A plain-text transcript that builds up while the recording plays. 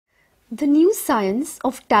The new science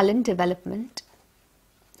of talent development.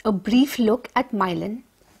 A brief look at myelin.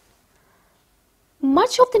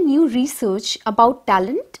 Much of the new research about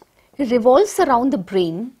talent revolves around the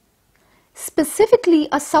brain, specifically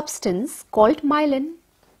a substance called myelin.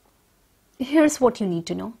 Here's what you need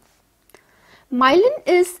to know. Myelin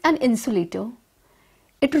is an insulator.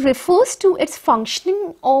 It refers to its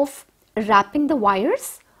functioning of wrapping the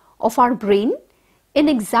wires of our brain in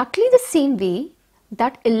exactly the same way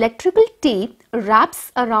that electrical tape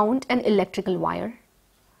wraps around an electrical wire.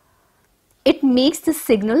 It makes the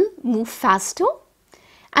signal move faster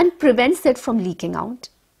and prevents it from leaking out.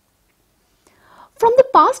 From the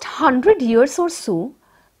past 100 years or so,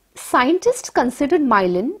 scientists considered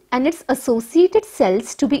myelin and its associated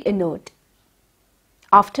cells to be inert.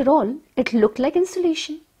 After all, it looked like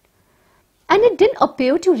insulation, and it didn't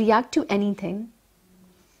appear to react to anything.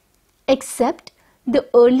 Except the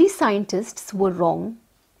early scientists were wrong.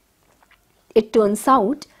 It turns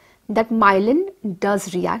out that myelin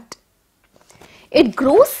does react. It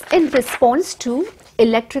grows in response to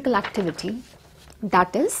electrical activity,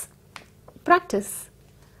 that is, practice.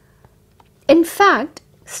 In fact,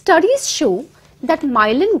 studies show that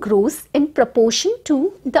myelin grows in proportion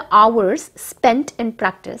to the hours spent in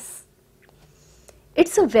practice.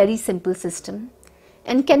 It's a very simple system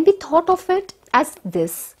and can be thought of it as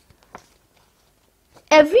this.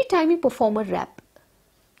 Every time you perform a rep,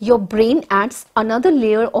 your brain adds another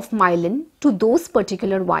layer of myelin to those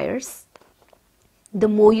particular wires. The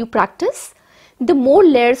more you practice, the more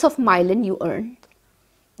layers of myelin you earn.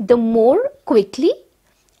 The more quickly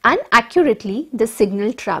and accurately the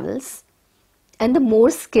signal travels, and the more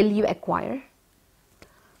skill you acquire.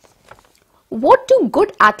 What do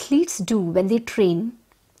good athletes do when they train?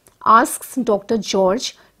 Asks Dr.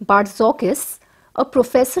 George Bartzokis, a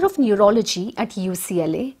professor of neurology at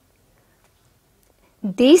UCLA.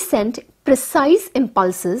 They send precise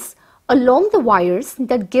impulses along the wires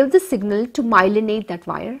that give the signal to myelinate that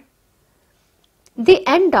wire. They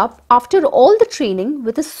end up, after all the training,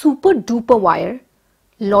 with a super duper wire,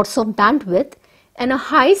 lots of bandwidth, and a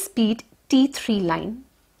high speed T3 line.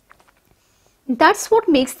 That's what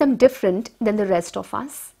makes them different than the rest of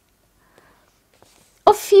us.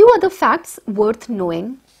 A few other facts worth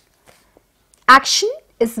knowing. Action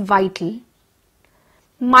is vital.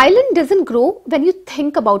 Myelin doesn't grow when you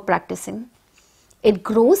think about practicing. It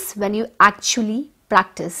grows when you actually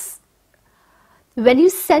practice. When you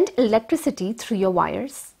send electricity through your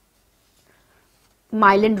wires.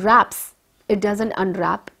 Myelin wraps, it doesn't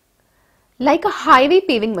unwrap. Like a highway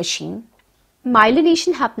paving machine,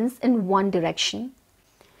 myelination happens in one direction.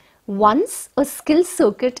 Once a skill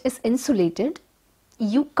circuit is insulated,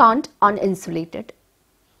 you can't uninsulate it.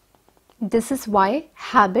 This is why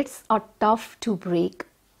habits are tough to break.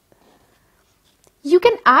 You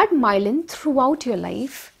can add myelin throughout your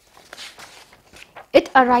life.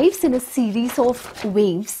 It arrives in a series of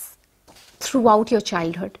waves throughout your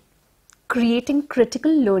childhood, creating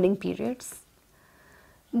critical learning periods.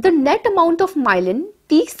 The net amount of myelin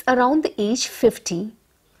peaks around the age 50,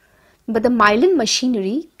 but the myelin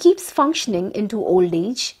machinery keeps functioning into old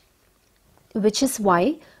age, which is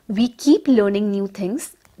why we keep learning new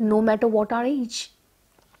things no matter what our age.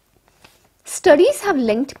 Studies have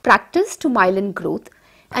linked practice to myelin growth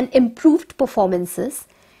and improved performances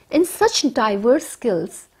in such diverse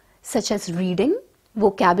skills such as reading,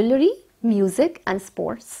 vocabulary, music, and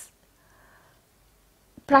sports.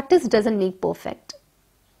 Practice doesn't make perfect.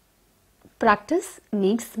 Practice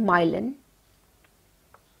makes myelin,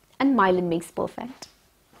 and myelin makes perfect.